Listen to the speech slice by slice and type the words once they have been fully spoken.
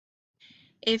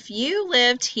If You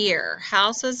Lived Here,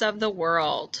 Houses of the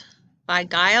World by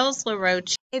Giles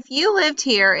Laroche. If you lived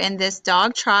here in this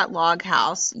dog trot log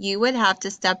house, you would have to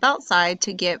step outside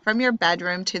to get from your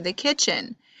bedroom to the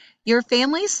kitchen. Your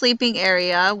family's sleeping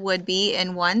area would be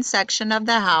in one section of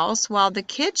the house, while the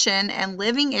kitchen and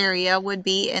living area would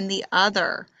be in the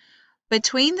other.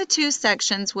 Between the two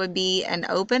sections would be an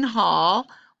open hall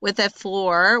with a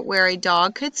floor where a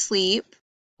dog could sleep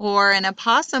or an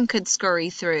opossum could scurry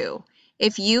through.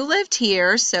 If you lived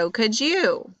here, so could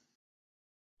you.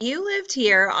 If you lived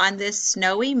here on this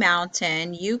snowy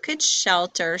mountain, you could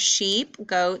shelter sheep,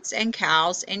 goats, and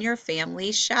cows in your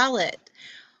family's chalet.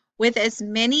 With as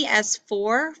many as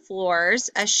 4 floors,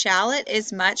 a chalet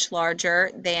is much larger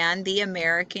than the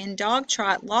American dog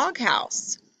trot log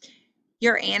house.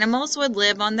 Your animals would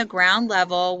live on the ground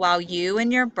level while you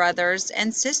and your brothers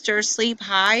and sisters sleep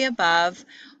high above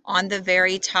on the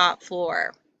very top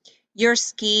floor. Your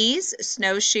skis,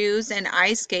 snowshoes, and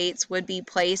ice skates would be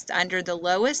placed under the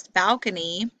lowest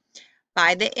balcony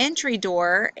by the entry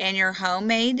door, and your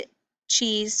homemade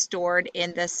cheese stored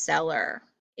in the cellar.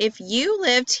 If you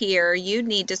lived here, you'd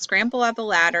need to scramble up a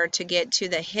ladder to get to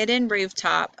the hidden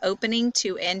rooftop opening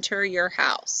to enter your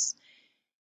house.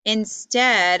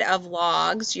 Instead of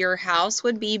logs, your house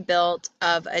would be built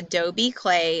of adobe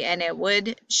clay, and it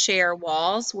would share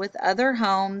walls with other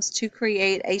homes to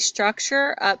create a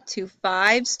structure up to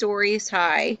 5 stories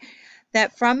high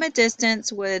that from a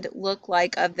distance would look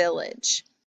like a village.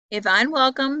 If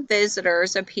unwelcome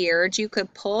visitors appeared, you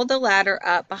could pull the ladder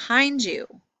up behind you.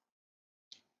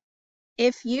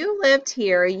 If you lived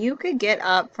here, you could get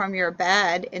up from your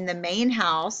bed in the main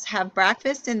house, have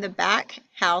breakfast in the back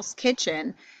house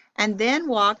kitchen, and then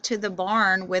walk to the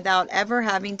barn without ever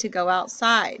having to go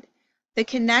outside. The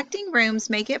connecting rooms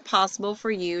make it possible for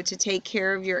you to take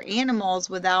care of your animals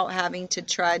without having to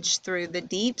trudge through the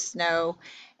deep snow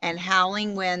and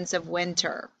howling winds of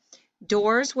winter.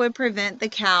 Doors would prevent the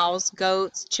cows,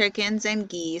 goats, chickens, and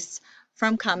geese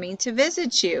from coming to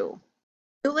visit you.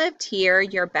 If you lived here,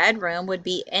 your bedroom would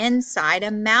be inside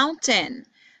a mountain.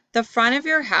 The front of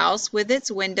your house with its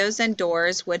windows and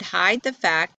doors would hide the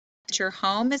fact that your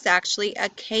home is actually a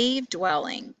cave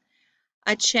dwelling.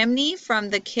 A chimney from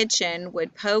the kitchen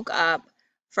would poke up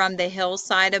from the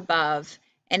hillside above,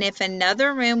 and if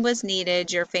another room was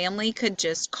needed, your family could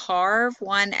just carve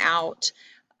one out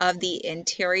of the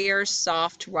interior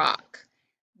soft rock.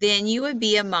 Then you would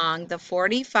be among the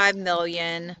 45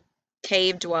 million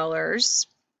cave dwellers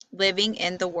living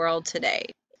in the world today.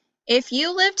 If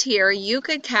you lived here, you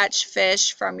could catch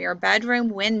fish from your bedroom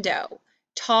window.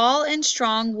 Tall and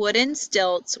strong wooden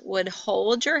stilts would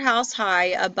hold your house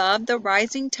high above the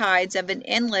rising tides of an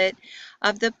inlet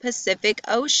of the Pacific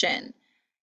Ocean.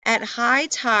 At high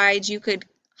tide, you could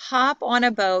hop on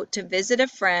a boat to visit a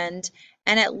friend,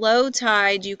 and at low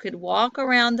tide, you could walk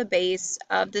around the base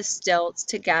of the stilts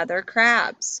to gather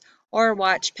crabs, or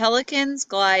watch pelicans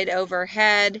glide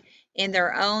overhead in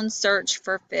their own search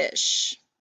for fish.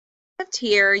 If you lived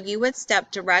here, you would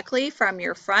step directly from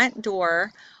your front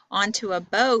door onto a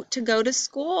boat to go to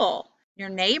school. Your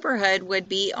neighborhood would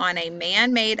be on a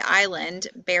man-made island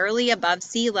barely above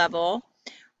sea level,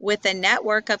 with a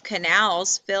network of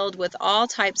canals filled with all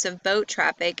types of boat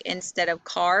traffic instead of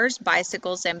cars,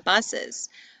 bicycles, and buses.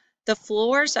 The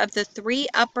floors of the 3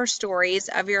 upper stories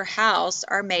of your house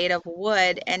are made of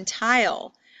wood and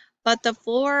tile, but the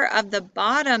floor of the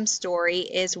bottom story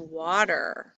is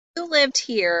water. If you lived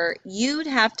here, you'd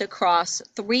have to cross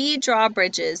 3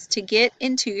 drawbridges to get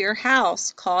into your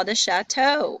house, called a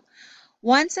chateau.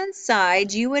 Once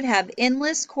inside, you would have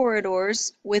endless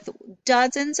corridors with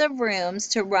dozens of rooms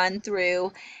to run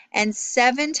through and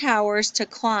 7 towers to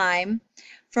climb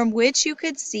from which you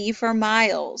could see for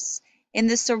miles. In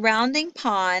the surrounding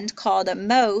pond, called a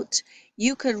moat,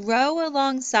 you could row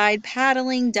alongside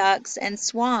paddling ducks and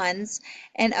swans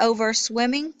and over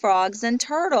swimming frogs and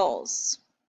turtles.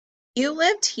 If you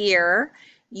lived here,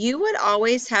 you would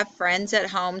always have friends at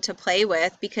home to play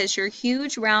with because your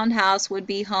huge round house would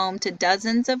be home to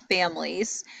dozens of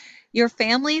families. Your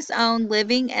family's own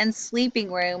living and sleeping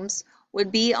rooms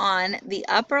would be on the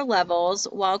upper levels,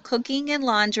 while cooking and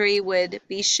laundry would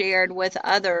be shared with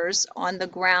others on the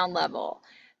ground level.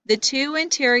 The 2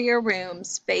 interior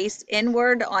rooms face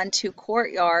inward onto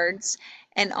courtyards,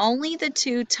 and only the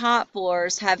 2 top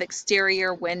floors have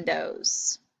exterior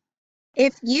windows.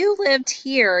 If you lived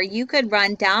here, you could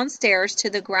run downstairs to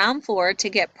the ground floor to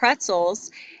get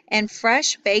pretzels and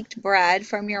fresh baked bread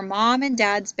from your mom and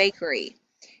dad's bakery.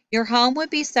 Your home would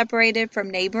be separated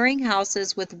from neighboring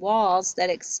houses with walls that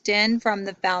extend from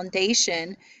the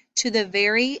foundation to the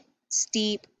very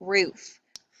steep roof.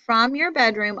 From your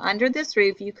bedroom under this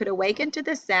roof, you could awaken to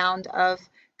the sound of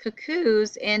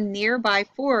cuckoos in nearby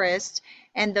forest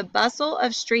and the bustle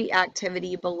of street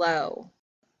activity below.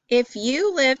 If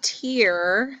you lived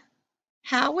here,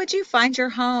 how would you find your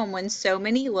home when so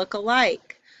many look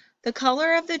alike? The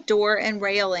color of the door and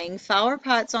railing, flower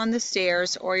pots on the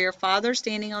stairs, or your father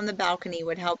standing on the balcony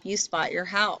would help you spot your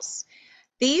house.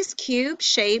 These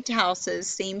cube-shaped houses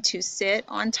seem to sit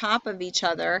on top of each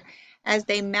other as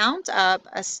they mount up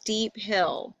a steep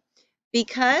hill.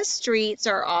 Because streets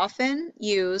are often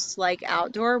used like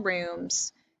outdoor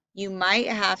rooms, you might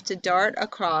have to dart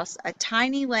across a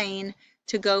tiny lane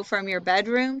to go from your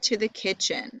bedroom to the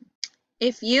kitchen.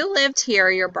 If you lived here,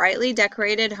 your brightly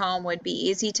decorated home would be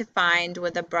easy to find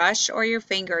with a brush or your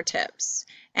fingertips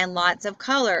and lots of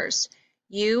colors.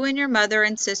 You and your mother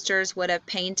and sisters would have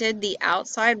painted the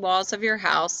outside walls of your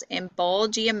house in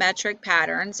bold geometric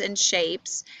patterns and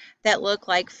shapes that look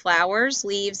like flowers,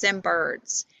 leaves, and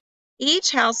birds.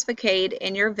 Each house facade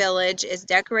in your village is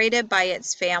decorated by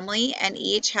its family, and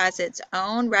each has its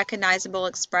own recognizable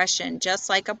expression, just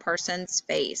like a person's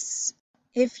face.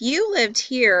 If you lived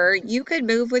here, you could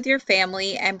move with your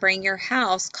family and bring your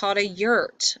house, called a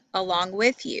yurt, along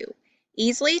with you.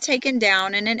 Easily taken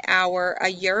down in an hour, a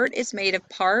yurt is made of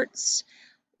parts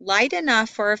light enough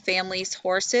for a family's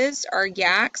horses or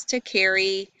yaks to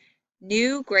carry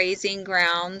new grazing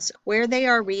grounds where they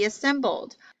are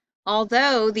reassembled.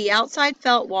 Although the outside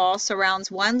felt wall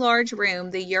surrounds one large room,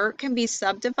 the yurt can be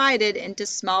subdivided into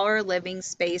smaller living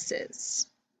spaces.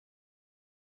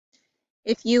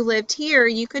 If you lived here,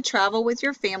 you could travel with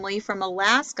your family from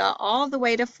Alaska all the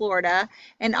way to Florida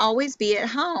and always be at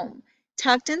home.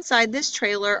 Tucked inside this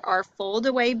trailer are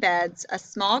fold-away beds, a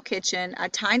small kitchen, a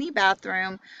tiny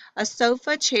bathroom, a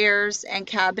sofa, chairs, and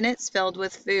cabinets filled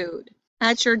with food.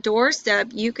 At your doorstep,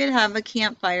 you could have a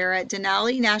campfire at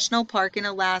Denali National Park in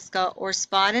Alaska or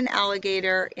spot an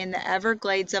alligator in the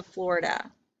Everglades of Florida.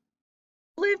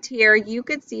 If you lived here, you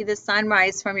could see the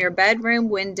sunrise from your bedroom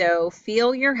window,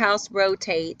 feel your house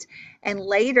rotate, and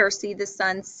later see the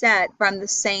sun set from the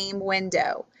same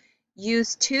window.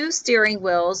 Use 2 steering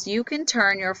wheels. You can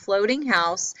turn your floating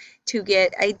house to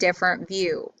get a different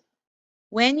view.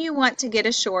 When you want to get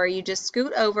ashore, you just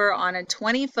scoot over on a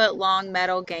 20-foot long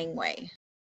metal gangway.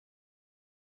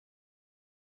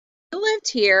 If you lived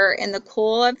here in the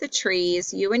cool of the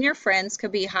trees, you and your friends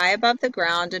could be high above the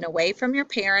ground and away from your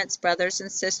parents, brothers,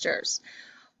 and sisters.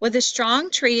 With a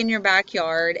strong tree in your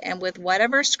backyard and with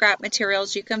whatever scrap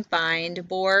materials you can find,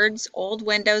 boards, old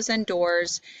windows and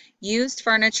doors, used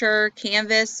furniture,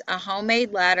 canvas, a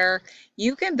homemade ladder,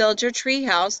 you can build your tree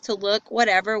house to look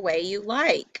whatever way you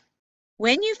like.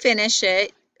 When you finish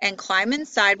it and climb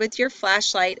inside with your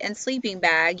flashlight and sleeping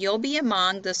bag, you'll be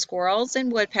among the squirrels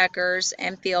and woodpeckers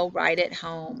and feel right at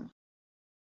home.